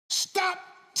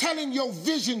telling your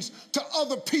visions to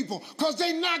other people because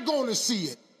they're not going to see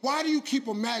it? Why do you keep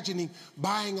imagining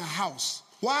buying a house?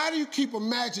 Why do you keep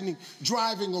imagining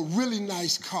driving a really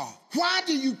nice car? Why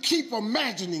do you keep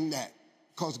imagining that?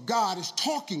 Because God is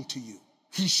talking to you.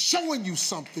 He's showing you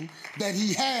something that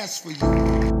he has for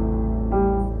you.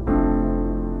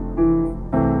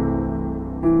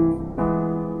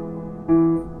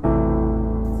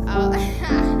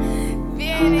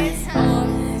 B.N.S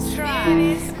home, try.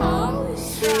 B.N.S home,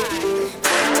 try.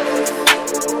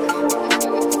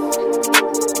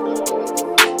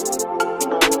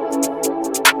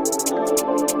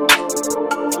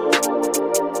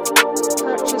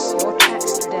 Purchase your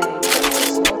tracks today.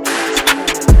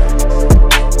 Purchase your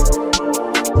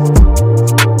tracks today.